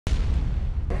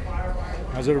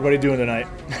How's everybody doing tonight?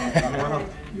 Well,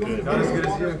 not as good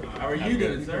as you. How are you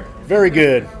doing, sir? Very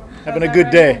good. Having a good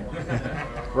day.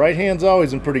 Right hand's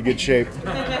always in pretty good shape.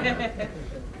 Well,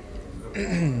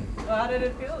 how did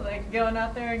it feel like going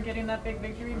out there and getting that big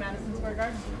victory, Madison Square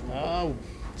Garden?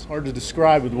 It's hard to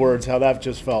describe with words how that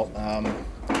just felt.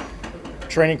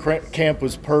 Training camp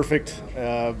was perfect.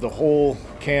 The whole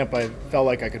camp, I felt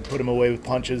like I could put him away with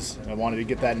punches. I wanted to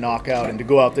get that knockout, and to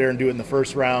go out there and do it in the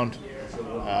first round,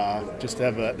 just to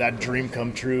have that dream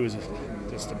come true is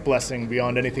just a blessing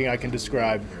beyond anything I can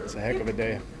describe. It's a heck of a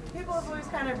day. People have always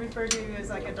kind of referred to you as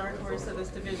like a dark horse of this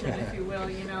division, if you will,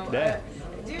 you know. Yeah.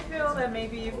 Do you feel that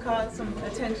maybe you've caught some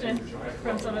attention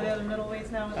from some of the other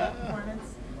middleweights now with that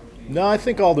performance? No, I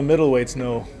think all the middleweights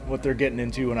know what they're getting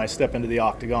into when I step into the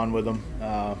octagon with them.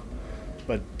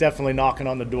 But definitely knocking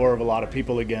on the door of a lot of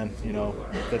people again. You know,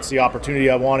 that's the opportunity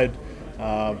I wanted.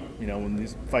 You know, when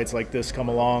these fights like this come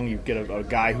along, you get a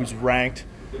guy who's ranked,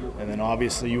 and then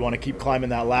obviously you want to keep climbing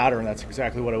that ladder, and that's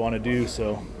exactly what I want to do.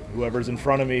 So whoever's in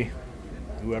front of me,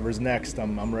 whoever's next,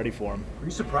 I'm ready for him. Were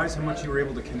you surprised how much you were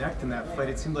able to connect in that fight?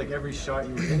 It seemed like every shot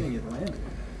you were hitting, it landed.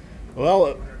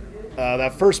 Well,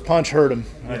 that first punch hurt him.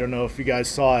 I don't know if you guys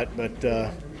saw it, but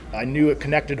I knew it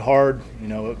connected hard. You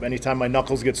know, anytime my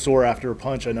knuckles get sore after a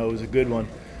punch, I know it was a good one.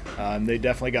 They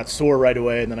definitely got sore right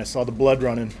away, and then I saw the blood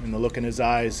running and the look in his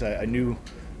eyes. I knew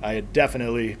I had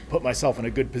definitely put myself in a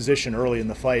good position early in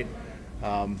the fight.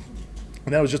 And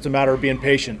that was just a matter of being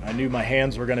patient. I knew my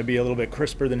hands were going to be a little bit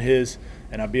crisper than his,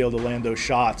 and I'd be able to land those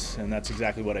shots, and that's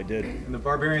exactly what I did. And the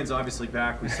Barbarian's obviously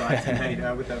back. We saw it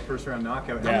tonight with that first-round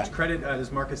knockout. How much credit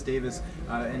does Marcus Davis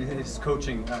and his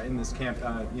coaching in this camp,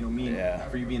 mean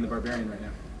for you being the Barbarian right now?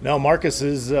 No, Marcus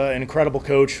is an incredible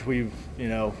coach. We're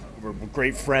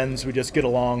great friends. We just get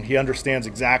along. He understands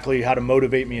exactly how to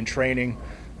motivate me in training.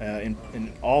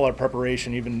 In all our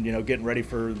preparation, even getting ready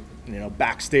for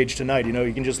backstage tonight,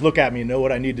 you can just look at me and know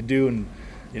what I need to do, and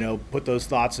put those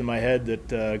thoughts in my head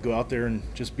that go out there and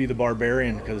just be the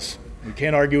Barbarian, because we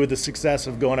can't argue with the success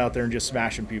of going out there and just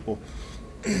smashing people.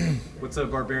 What's a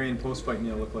Barbarian post-fight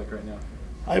meal look like right now?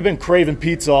 I've been craving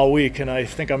pizza all week, and I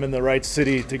think I'm in the right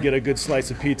city to get a good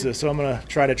slice of pizza, so I'm going to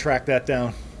try to track that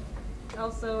down.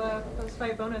 Also,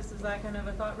 post-fight bonus, is that kind of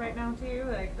a thought right now to you,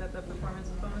 like that the performance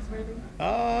is bonus-worthy?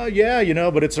 Yeah,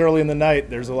 but it's early in the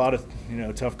night. There's a lot of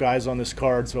tough guys on this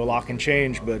card, so a lot can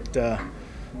change. But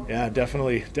yeah,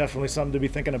 definitely something to be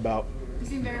thinking about. You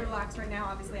seem very relaxed right now.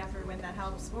 Obviously, after a win, that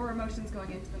helps. What were emotions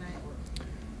going into the night?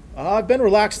 I've been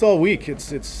relaxed all week.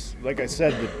 It's like I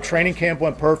said, the training camp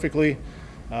went perfectly.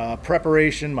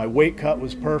 Preparation, my weight cut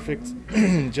was perfect.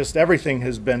 Just everything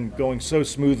has been going so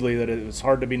smoothly that it was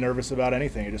hard to be nervous about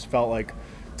anything. It just felt like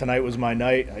tonight was my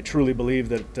night. I truly believe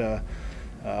that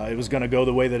it was going to go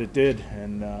the way that it did,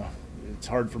 and it's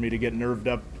hard for me to get nerved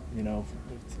up,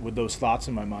 with those thoughts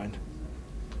in my mind.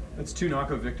 That's 2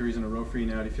 knockout victories in a row for you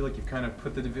now. Do you feel like you've kind of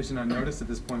put the division on notice at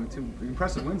this point with 2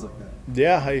 impressive wins like that?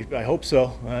 Yeah, I hope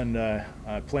so, and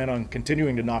I plan on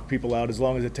continuing to knock people out as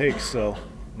long as it takes, so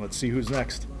let's see who's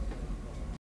next.